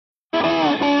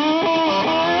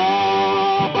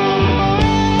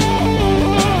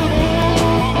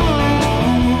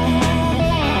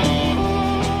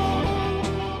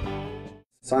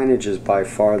Signage is by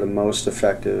far the most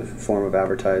effective form of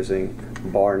advertising,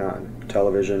 bar none.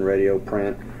 Television, radio,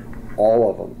 print,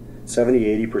 all of them.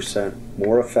 70–80%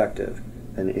 more effective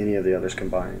than any of the others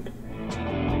combined.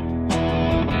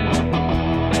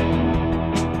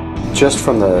 Just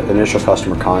from the initial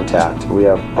customer contact, we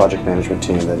have a project management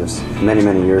team that has many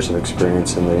years of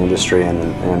experience in the industry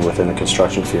and within the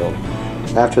construction field.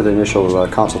 After the initial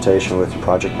consultation with the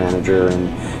project manager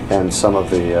and some of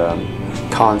the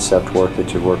concept work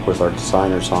that you work with our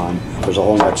designers on, there's a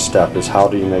whole next step is how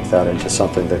do you make that into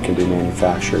something that can be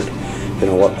manufactured. You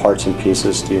know, what parts and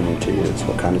pieces do you need to use?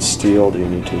 What kind of steel do you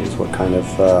need to use? What kind of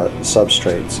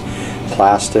substrates?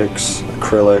 Plastics,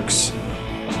 acrylics.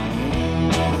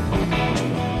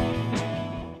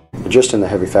 Just in the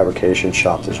heavy fabrication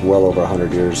shop, there's well over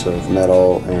 100 years of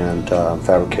metal and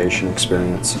fabrication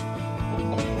experience.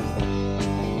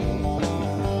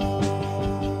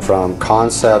 From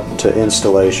concept to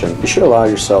installation, you should allow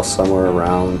yourself somewhere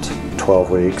around 12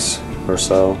 weeks or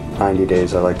so, 90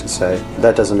 days I like to say.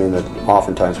 That doesn't mean that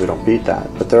oftentimes we don't beat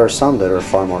that, but there are some that are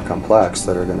far more complex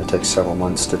that are going to take several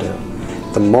months to do.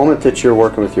 The moment that you're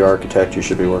working with your architect, you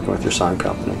should be working with your sign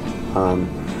company.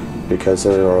 Because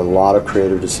there are a lot of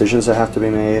creative decisions that have to be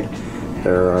made.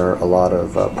 There are a lot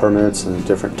of permits and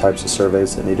different types of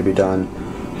surveys that need to be done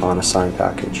on a sign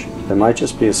package. It might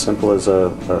just be as simple as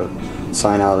a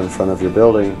sign out in front of your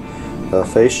building, a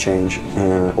face change,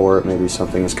 or it may be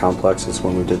something as complex as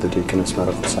when we did the Deaconess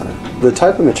Medical Center. The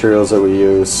type of materials that we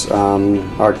use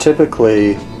are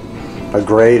typically a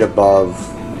grade above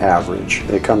average.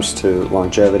 It comes to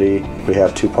longevity. We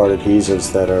have two-part adhesives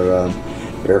that are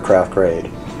aircraft grade.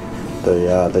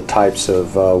 The types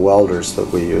of welders that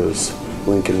we use,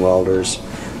 Lincoln welders,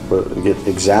 we get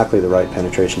exactly the right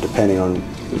penetration depending on,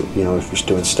 you know, if you're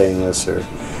doing stainless or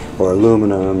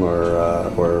aluminum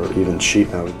or even sheet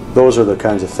metal. Those are the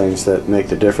kinds of things that make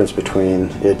the difference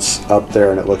between it's up there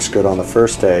and it looks good on the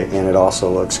first day and it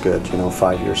also looks good, you know,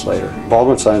 5 years later.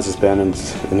 Baldwin Signs has been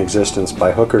in existence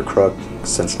by hook or crook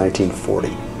since 1940.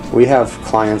 We have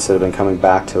clients that have been coming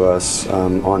back to us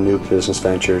on new business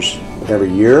ventures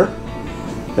every year,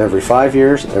 every 5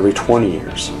 years, every 20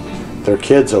 years. Their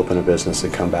kids open a business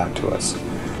and come back to us.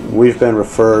 We've been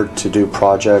referred to do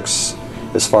projects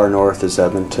as far north as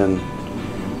Edmonton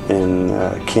in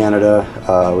Canada.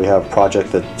 We have a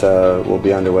project that will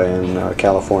be underway in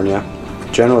California.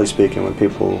 Generally speaking, when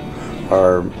people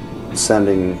are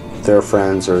sending their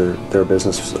friends or their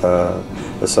business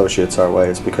associates our way,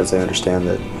 it's because they understand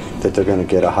that they're going to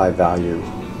get a high value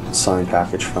sign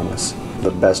package from us,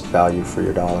 the best value for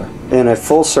your dollar. In a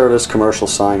full service commercial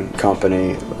sign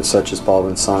company such as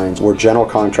Baldwin Signs, we're general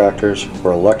contractors,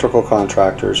 we're electrical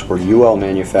contractors, we're UL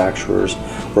manufacturers,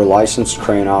 we're licensed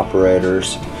crane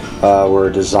operators, we're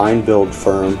a design build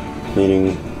firm,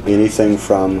 meaning anything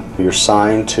from your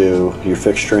sign to your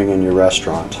fixturing in your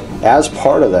restaurant. As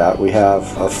part of that, we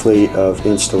have a fleet of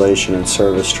installation and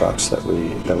service trucks that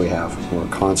we have. We're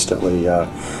constantly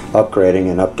upgrading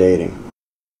and updating.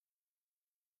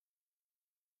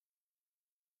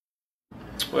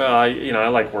 Well, I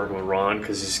like working with Ron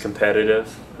because he's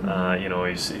competitive.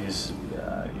 He's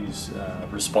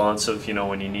responsive.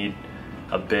 When you need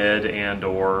a bid and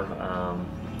or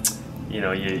you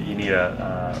need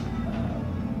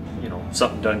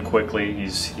something done quickly.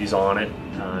 He's on it.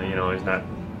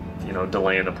 He's not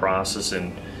delaying the process,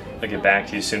 and he'll get back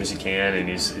to you as soon as he can. And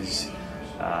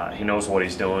he knows what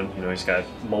he's doing. He's got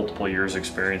multiple years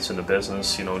experience in the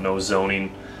business. Knows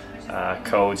zoning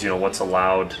codes. What's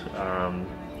allowed.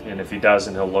 And if he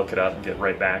doesn't, he'll look it up and get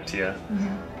right back to you.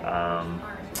 Mm-hmm.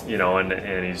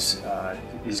 And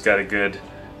he's got a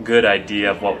good idea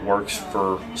of what works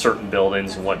for certain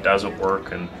buildings and what doesn't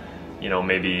work, and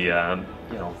maybe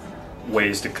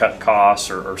ways to cut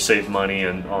costs or save money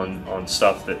on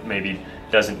stuff that maybe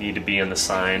doesn't need to be in the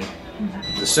sign.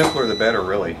 Mm-hmm. The simpler the better,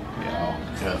 really.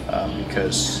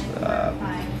 Because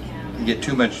you get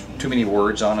too many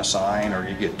words on a sign, or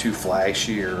you get too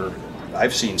flashy, or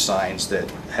I've seen signs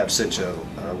that have such a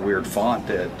weird font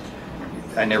that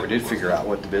I never did figure out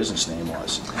what the business name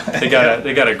was. They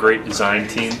got a great design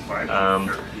team.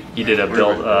 He did a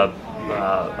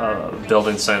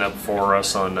building sign up for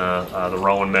us on the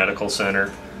Rowan Medical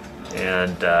Center,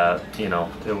 and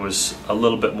it was a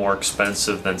little bit more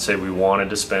expensive than say we wanted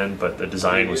to spend, but the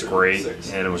design was great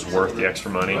and it was worth the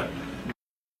extra money.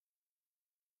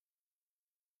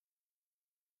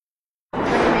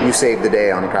 You saved the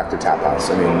day on Crafted Tap House.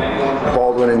 I mean,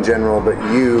 Baldwin in general, but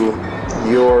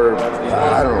your,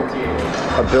 I don't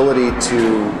know, ability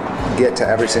to get to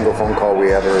every single phone call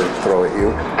we ever throw at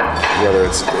you, whether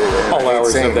it's all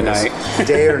hours of the night,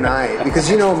 day or night. Because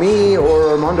you know, me or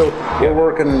Armando, we're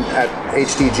working at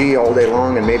HDG all day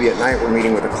long, and maybe at night we're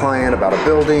meeting with a client about a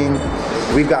building.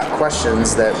 We've got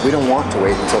questions that we don't want to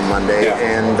wait until Monday,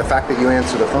 and the fact that you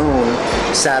answer the phone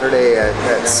Saturday at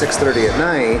 6:30 at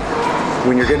night,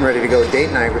 when you're getting ready to go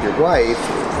date night with your wife,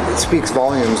 it speaks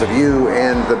volumes of you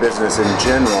and the business in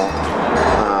general.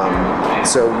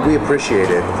 So we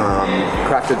appreciate it.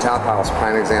 Crafted Tap House,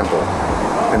 prime example.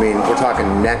 I mean, we're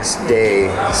talking next day,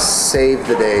 save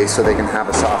the day so they can have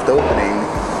a soft opening.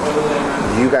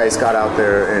 You guys got out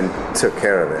there and took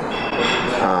care of it.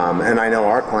 And I know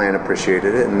our client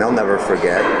appreciated it, and they'll never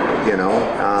forget, you know,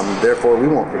 therefore we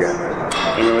won't forget.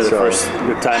 I remember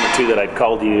the time or two that I'd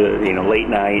called you, you know, late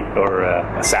night or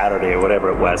a Saturday or whatever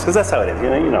it was, because that's how it is.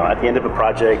 You know, at the end of a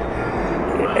project,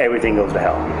 everything goes to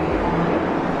hell,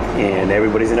 and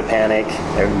everybody's in a panic.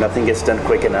 Nothing gets done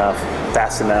quick enough,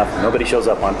 fast enough. Nobody shows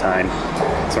up on time.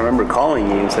 So I remember calling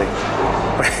you and saying,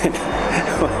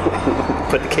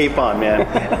 "Put the cape on, man.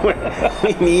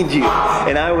 We need you."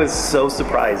 And I was so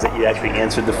surprised that you actually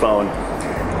answered the phone.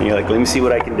 And you're like, "Let me see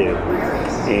what I can do."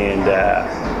 And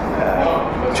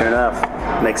sure enough,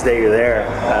 next day you're there.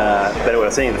 But what I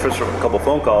was saying, the first couple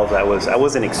phone calls, I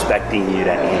wasn't expecting you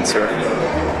to answer.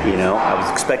 You know, I was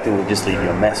expecting to just leave you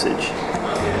a message.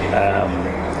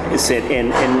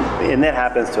 And that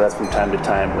happens to us from time to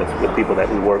time with people that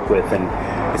we work with, and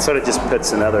it sort of just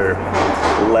puts another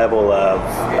level of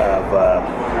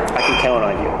I can count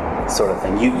on you sort of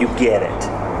thing. You get it.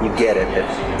 You get it.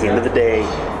 At the end of the day,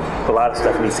 a lot of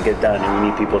stuff needs to get done, and we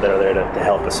need people that are there to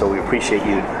help us. So we appreciate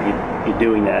you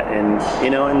doing that, and you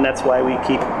know, and that's why we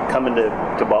keep coming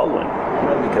to Baldwin, you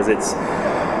know, because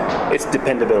it's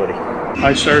dependability.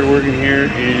 I started working here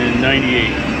in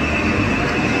 '98,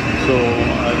 so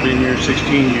I've been here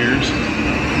 16 years.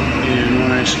 And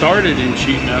when I started in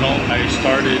sheet metal, I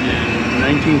started in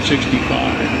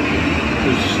 1965.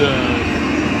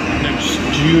 Next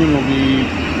June will be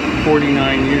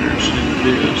 49 years in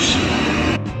this.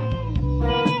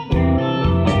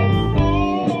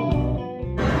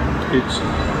 It's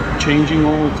changing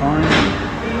all the time.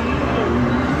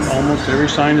 Almost every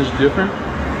sign is different.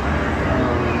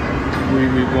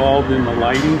 We've evolved in the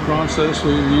lighting process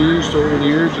we've used over the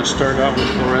years. It started out with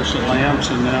fluorescent lamps,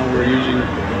 and now we're using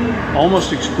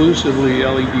almost exclusively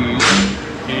LEDs.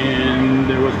 And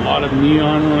there was a lot of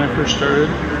neon when I first started,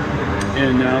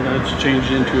 and now that's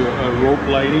changed into a rope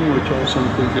lighting, which also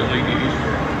includes LEDs.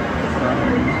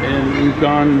 And we've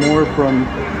gone more from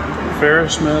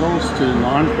ferrous metals to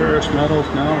non-ferrous metals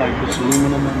now, like this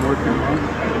aluminum I'm working on.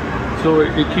 So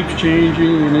it keeps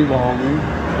changing and evolving,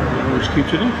 which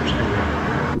keeps it interesting.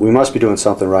 We must be doing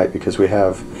something right, because we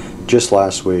have, just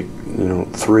last week, you know,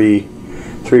 three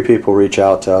people reach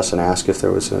out to us and ask if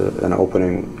there was an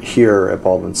opening here at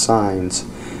Baldwin Signs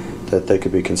that they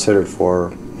could be considered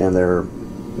for, and they're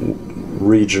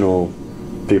regional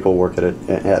people work at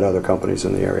other companies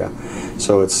in the area.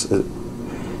 So it's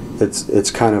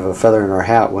kind of a feather in our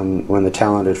hat when the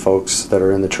talented folks that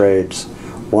are in the trades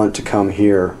want to come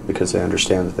here, because they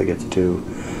understand that they get to do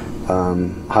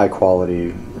high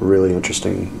quality, really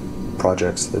interesting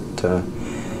projects that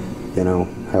you know,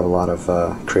 have a lot of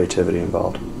creativity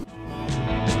involved.